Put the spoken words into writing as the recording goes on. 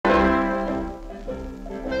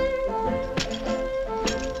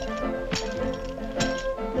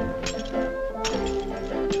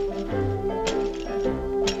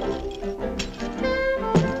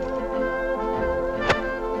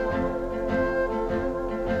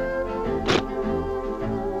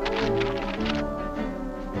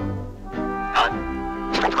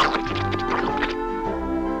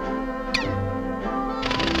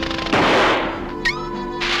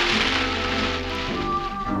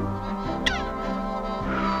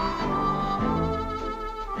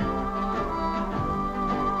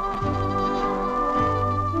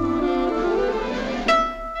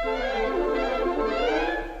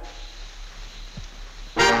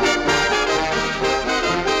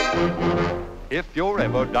If you're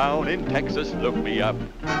ever down in Texas, look me up.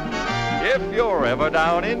 If you're ever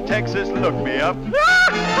down in Texas, look me up.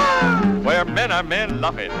 Where men are men,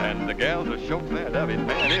 love it, and the gals are so glad of it,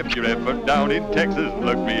 man. If you're ever down in Texas,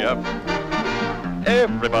 look me up.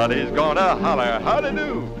 Everybody's gonna holler, how to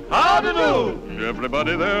do, how to do.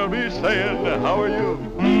 Everybody there'll be saying, how are you?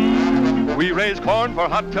 We raise corn for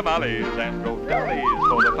hot tamales and go dollies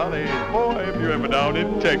for the follies. Boy, if you're ever down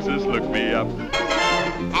in Texas, look me up.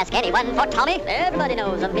 Ask anyone for Tommy, everybody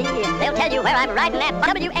knows of me. They'll tell you where I'm riding at,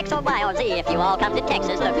 W, X, or Y, or Z. If you all come to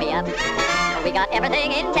Texas, look me up. We got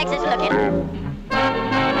everything in Texas, look it up.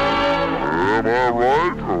 Am I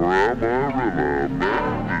right or am I river? Man,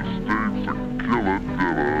 the state's a killer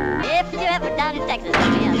diller. If you're ever down in Texas, look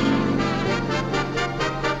me up.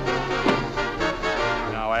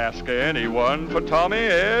 Now ask anyone for Tommy,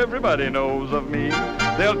 everybody knows of me.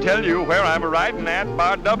 They'll tell you where I'm riding at,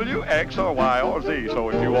 bar W, X, or Y, or Z. So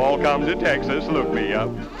if you all come to Texas, look me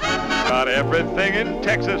up. Got everything in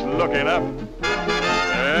Texas looking up.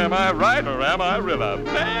 Am I right or am I rilla?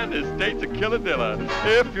 Man, this state's a killer dilla.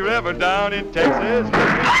 If you're ever down in Texas, look me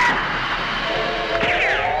up.